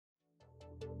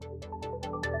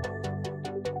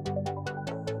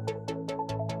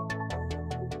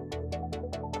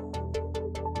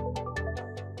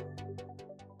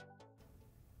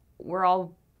We're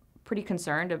all pretty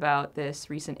concerned about this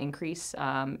recent increase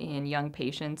in young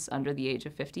patients under the age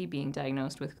of 50 being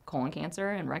diagnosed with colon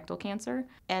cancer and rectal cancer.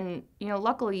 And,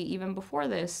 luckily, even before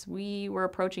this, we were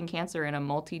approaching cancer in a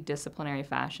multidisciplinary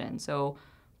fashion. So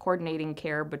coordinating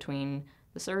care between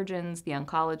the surgeons, the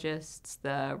oncologists,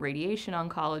 the radiation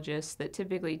oncologists that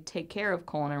typically take care of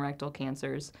colon and rectal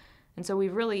cancers. And so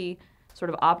we've really sort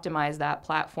of optimized that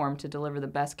platform to deliver the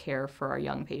best care for our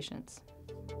young patients.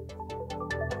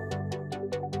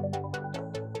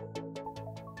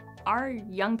 Our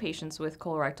young patients with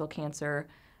colorectal cancer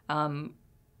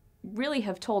really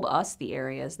have told us the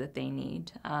areas that they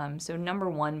need. So number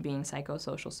one being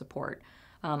psychosocial support.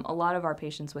 A lot of our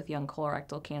patients with young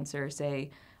colorectal cancer say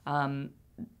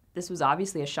this was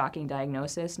obviously a shocking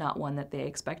diagnosis, not one that they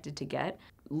expected to get.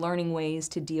 Learning ways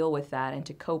to deal with that and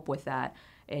to cope with that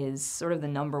is sort of the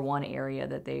number one area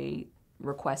that they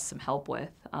request some help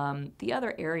with. The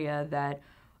other area that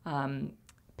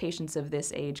patients of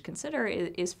this age consider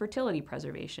is fertility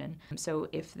preservation. So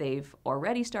if they've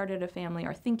already started a family,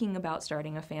 are thinking about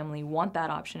starting a family, want that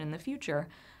option in the future,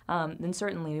 then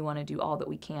certainly we want to do all that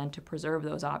we can to preserve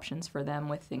those options for them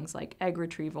with things like egg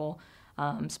retrieval,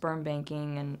 sperm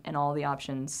banking, and all the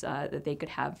options that they could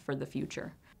have for the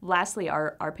future. Lastly,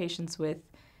 our patients with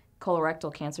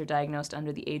colorectal cancer diagnosed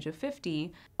under the age of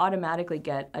 50 automatically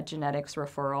get a genetics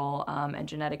referral and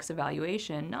genetics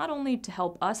evaluation, not only to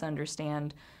help us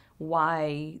understand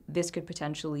why this could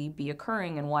potentially be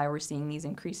occurring and why we're seeing these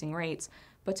increasing rates,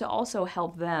 but to also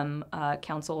help them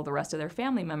counsel the rest of their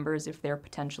family members if they're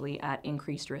potentially at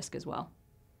increased risk as well.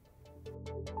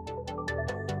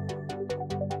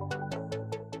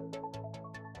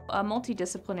 A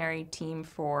multidisciplinary team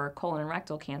for colon and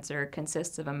rectal cancer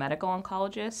consists of a medical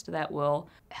oncologist that will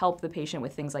help the patient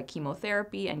with things like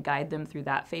chemotherapy and guide them through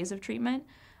that phase of treatment,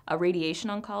 a radiation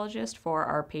oncologist for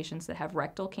our patients that have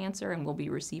rectal cancer and will be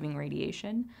receiving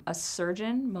radiation, a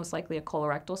surgeon, most likely a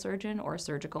colorectal surgeon or a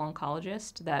surgical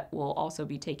oncologist that will also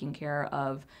be taking care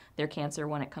of their cancer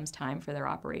when it comes time for their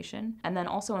operation, and then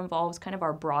also involves kind of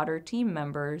our broader team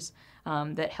members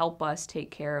that help us take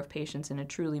care of patients in a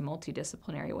truly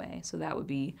multidisciplinary way. So that would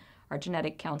be our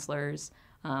genetic counselors,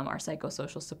 our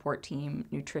psychosocial support team,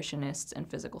 nutritionists, and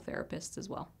physical therapists as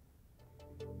well.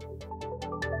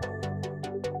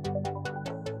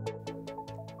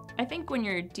 I think when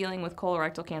you're dealing with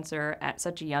colorectal cancer at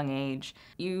such a young age,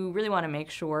 you really want to make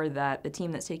sure that the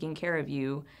team that's taking care of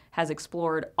you has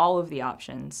explored all of the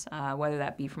options, whether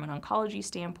that be from an oncology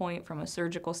standpoint, from a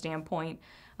surgical standpoint,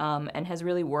 and has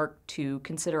really worked to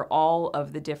consider all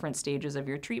of the different stages of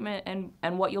your treatment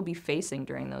and what you'll be facing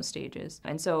during those stages.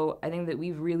 And so I think that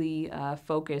we've really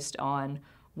focused on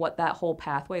what that whole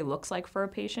pathway looks like for a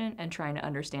patient and trying to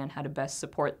understand how to best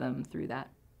support them through that.